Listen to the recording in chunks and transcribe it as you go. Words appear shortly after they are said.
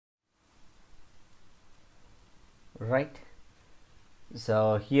right?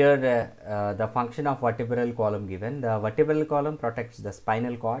 So here the function of vertebral column given. The vertebral column protects the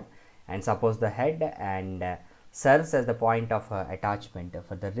spinal cord and supports the head, and serves as the point of attachment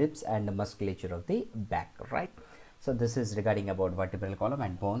for the ribs and the musculature of the back, right? So this is regarding about vertebral column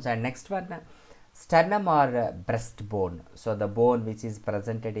and bones. And next one, sternum or breastbone. So the bone which is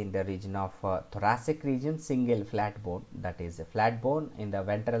presented in the region of thoracic region, single flat bone, that is a flat bone in the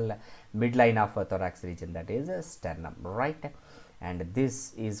ventral midline of thorax region, that is sternum, right? And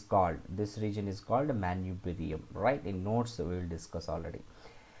this region is called manubrium, right? In notes we will discuss already.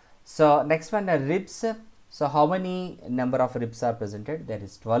 So next one, ribs. So how many number of ribs are presented? There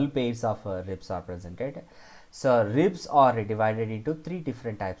is 12 pairs of ribs are presented. So ribs are divided into three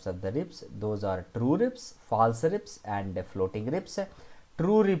different types of the ribs. Those are true ribs, false ribs, and floating ribs.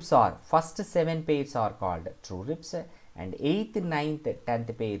 True ribs are first 7 pairs are called true ribs, and 8th, 9th,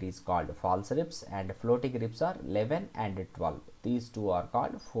 10th pair is called false ribs, and floating ribs are 11 and 12. These two are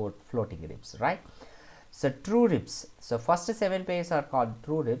called floating ribs, right? So true ribs. So first 7 pairs are called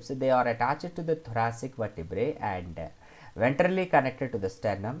true ribs. They are attached to the thoracic vertebrae and ventrally connected to the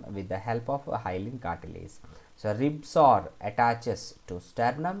sternum with the help of a hyaline cartilage. So ribs are attaches to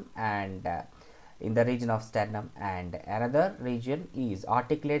sternum and in the region of sternum, and another region is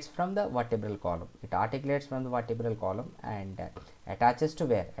articulates from the vertebral column. It articulates from the vertebral column and attaches to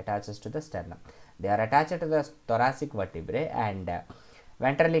where? Attaches to the sternum. They are attached to the thoracic vertebrae and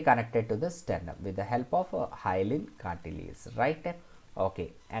ventrally connected to the sternum with the help of hyaline cartilage, right?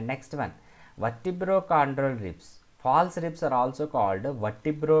 Okay, and next one, vertebrochondral ribs. False ribs are also called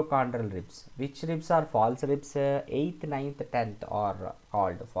vertebrochondral ribs. Which ribs are false ribs? 8th, 9th, 10th are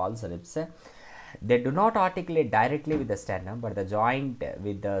called false ribs. They do not articulate directly with the sternum, but the joint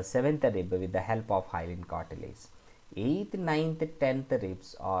with the 7th rib with the help of hyaline cartilage. 8th, 9th, 10th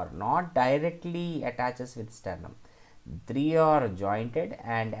ribs are not directly attaches with sternum. 3 are jointed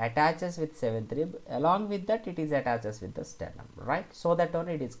and attaches with 7th rib. Along with that, it is attaches with the sternum, right? So that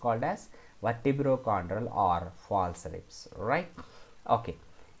only it is called as vertebrochondral or false ribs, right? Okay,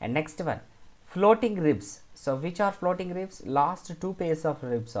 and next one, floating ribs. So which are floating ribs? Last 2 pairs of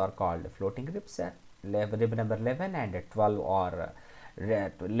ribs are called floating ribs. Rib number 11 and 12 or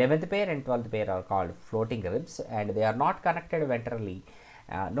 11th pair and 12th pair are called floating ribs, and they are not connected ventrally.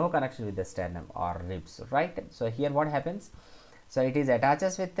 No connection with the sternum or ribs, right? So here what happens? So it is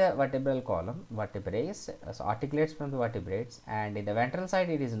attaches with the vertebral column, vertebrae, so articulates from the vertebrae, and in the ventral side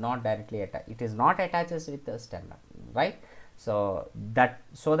it is not directly it is not attaches with the sternum, right? So that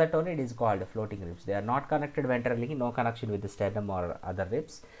only it is called floating ribs. They are not connected ventrally, no connection with the sternum or other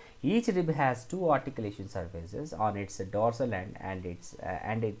ribs. Each rib has 2 articulation surfaces on its dorsal end, and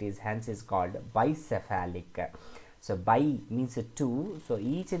it is hence is called bicephalic. So bi means 2. So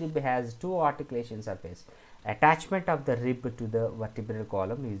each rib has 2 articulation surface. Attachment of the rib to the vertebral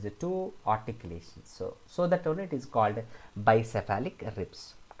column is 2 articulations. So that only it is called bicephalic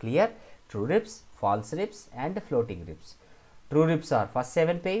ribs. Clear? True ribs, false ribs, and floating ribs. True ribs are first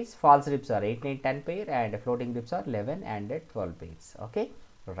 7 pairs, false ribs are 8, 9, 10 pair, and floating ribs are 11 and 12 pairs. Okay,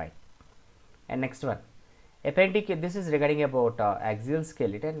 right. And next one, appendicular. This is regarding about axial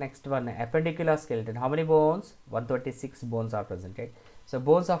skeleton. Next one, appendicular skeleton. How many bones? 126 bones are presented. So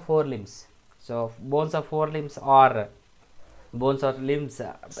bones of 4 limbs. So bones of 4 limbs are bones or limbs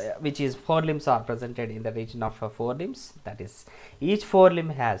which is 4 limbs are presented in the region of 4 limbs. That is, each 4 limb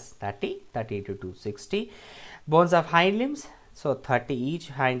has 30 to 60 bones of hind limbs. So 30 each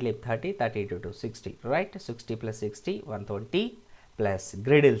hind limb, 30 to 60, right? 60 plus 60, 120 plus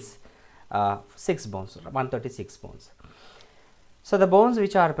griddles, 6 bones, 136 bones. So the bones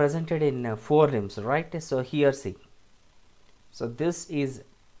which are presented in 4 limbs, right? So here see, so this is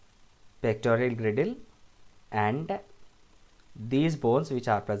pectoral griddle, and these bones which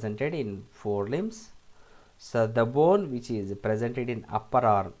are presented in 4 limbs. So the bone which is presented in upper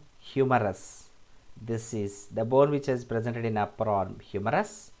arm, humerus. This is the bone which is presented in upper arm,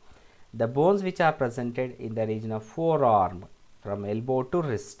 humerus. The bones which are presented in the region of forearm from elbow to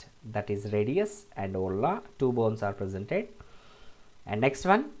wrist, that is radius and ulna. 2 bones are presented. And next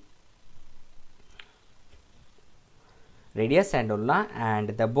one, radius and ulna, and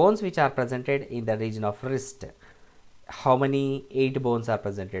the bones which are presented in the region of wrist. How many? 8 bones are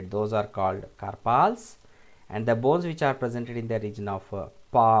presented. Those are called carpals. And the bones which are presented in the region of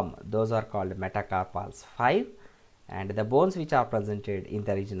palm, those are called metacarpals, 5. And the bones which are presented in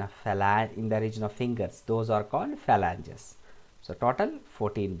the region of fingers, those are called phalanges. So total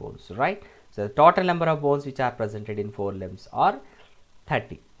 14 bones, right? So the total number of bones which are presented in 4 limbs are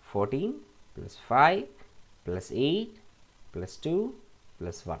 30. 14 plus 5 plus 8 plus 2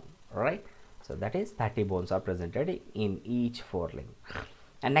 plus 1, right? So that is 30 bones are presented in each forelimb.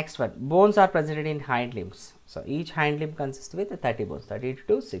 And next one, bones are presented in hind limbs. So each hind limb consists with 30 bones, 30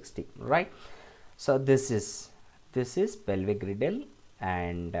 to 60, right? So this is pelvic girdle,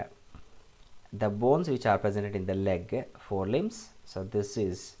 and the bones which are presented in the leg forelimbs. So this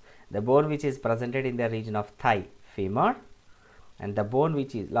is the bone which is presented in the region of thigh, femur, and the bone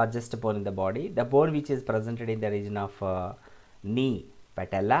which is largest bone in the body, the bone which is presented in the region of knee,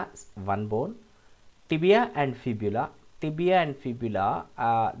 patella, one bone, tibia and fibula. Tibia and fibula,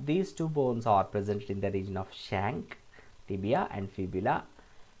 these two bones are present in the region of shank, tibia and fibula.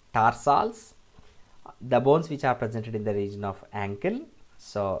 Tarsals, the bones which are presented in the region of ankle,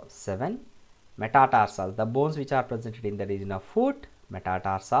 so 7. Metatarsals, the bones which are presented in the region of foot,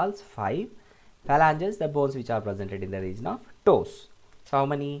 metatarsals 5. Phalanges, the bones which are presented in the region of toes. So how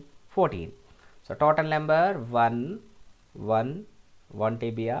many? 14. So total number 1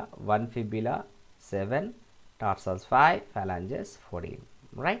 tibia, 1 fibula, 7 tarsals, 5 phalanges, 14,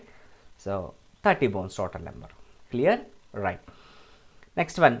 right? So 30 bones total number. Clear? Right.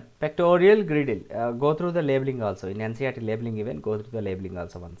 Next one, pectoral girdle. Go through the labeling also. In NCERT labeling event, go through the labeling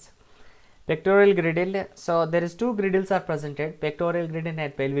also once. Pectoral girdle. So there is two girdles are presented, pectoral girdle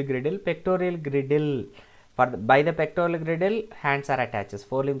and pelvic girdle. Pectoral girdle, by the pectoral girdle, hands are attached,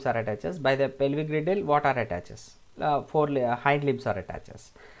 forelimbs are attached. By the pelvic girdle, what are attached? Hind limbs are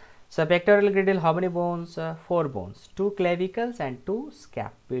attached. So pectoral girdle, how many bones? 4 bones, 2 clavicles and 2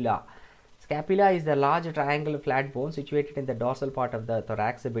 scapula. Scapula is the large triangular flat bone situated in the dorsal part of the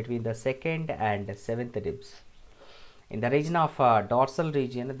thorax between the 2nd and 7th ribs. In the region of dorsal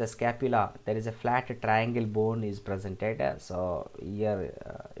region, the scapula, there is a flat triangle bone is presented. So here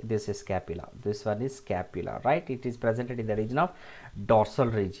this is scapula, this one is scapula, right? It is presented in the region of dorsal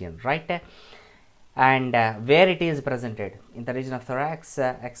region, right? And where it is presented? In the region of thorax,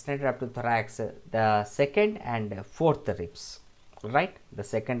 extended up to thorax, the 2nd and 4th ribs, right? The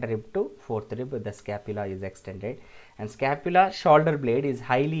 2nd rib to 4th rib, the scapula is extended, and scapula shoulder blade is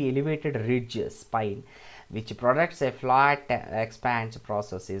highly elevated ridge spine which products a flat expanse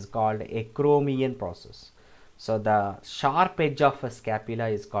process is called acromion process. So the sharp edge of a scapula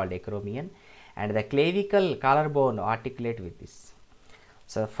is called acromion, and the clavicle collarbone articulate with this.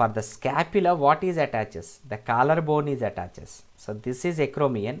 So for the scapula, what is attaches? The collarbone is attaches. So this is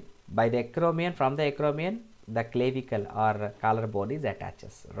acromion. By the acromion, from the acromion, the clavicle or collarbone is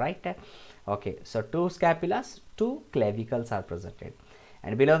attaches, right? Okay, so 2 scapulas, 2 clavicles are presented,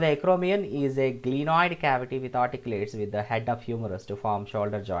 and below the acromion is a glenoid cavity with articulates with the head of humerus to form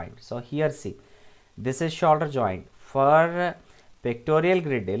shoulder joint. So here see, this is shoulder joint. For pectoral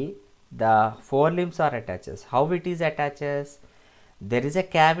girdle, the forelimbs are attached. How it is attaches? There is a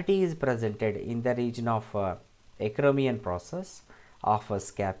cavity is presented in the region of acromion process of a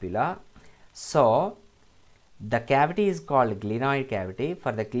scapula. So the cavity is called glenoid cavity.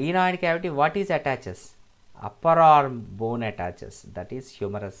 For the glenoid cavity, what is attaches? Upper arm bone attaches, that is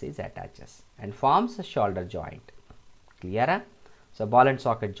humerus is attaches and forms a shoulder joint. Clear? So ball and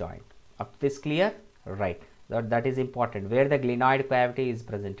socket joint. Up to this clear? Right. That is important. Where the glenoid cavity is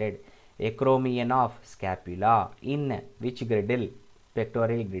presented, acromion of scapula. In which girdle?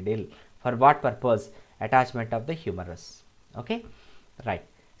 Pectoral girdle. For what purpose? Attachment of the humerus. Okay, right.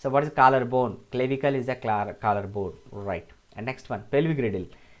 So what is collarbone? Clavicle is a collarbone, right? And next one, pelvic girdle.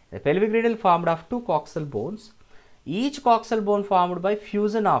 The pelvic girdle formed of 2 coxal bones, each coxal bone formed by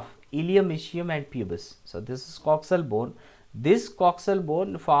fusion of ilium, ischium and pubis. So this is coxal bone. This coxal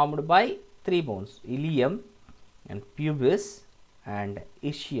bone formed by 3 bones, ilium and pubis and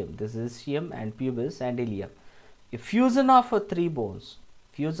ischium. This is ischium and pubis and ilium. A fusion of 3 bones.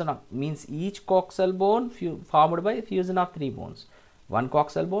 Fusion of means each coxal bone formed by fusion of 3 bones. One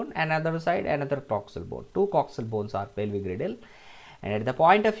coxal bone, another side, another coxal bone. 2 coxal bones are pelvic girdle. And at the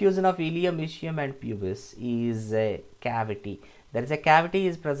point of fusion of ilium, ischium and pubis is a cavity. There is a cavity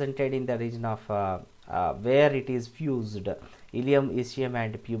is presented in the region of where it is fused. Ilium, ischium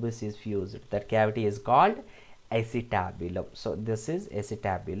and pubis is fused. That cavity is called acetabulum. So this is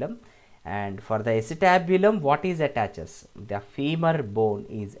acetabulum. And for the acetabulum, what is attaches? The femur bone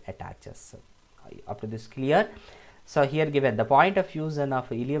is attaches. Up to this clear? So here given the point of fusion of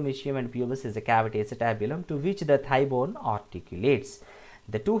ilium, ischium and pubis is a cavity acetabulum to which the thigh bone articulates.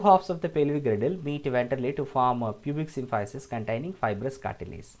 The 2 halves of the pelvic girdle meet ventrally to form a pubic symphysis containing fibrous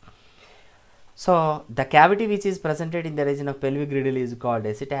cartilage. So the cavity which is presented in the region of pelvic girdle is called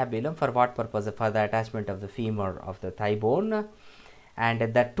acetabulum. For what purpose? For the attachment of the femur of the thigh bone. And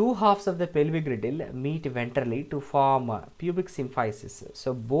the 2 halves of the pelvic girdle meet ventrally to form pubic symphysis.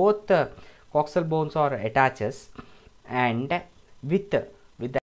 So both coxal bones are attaches, and with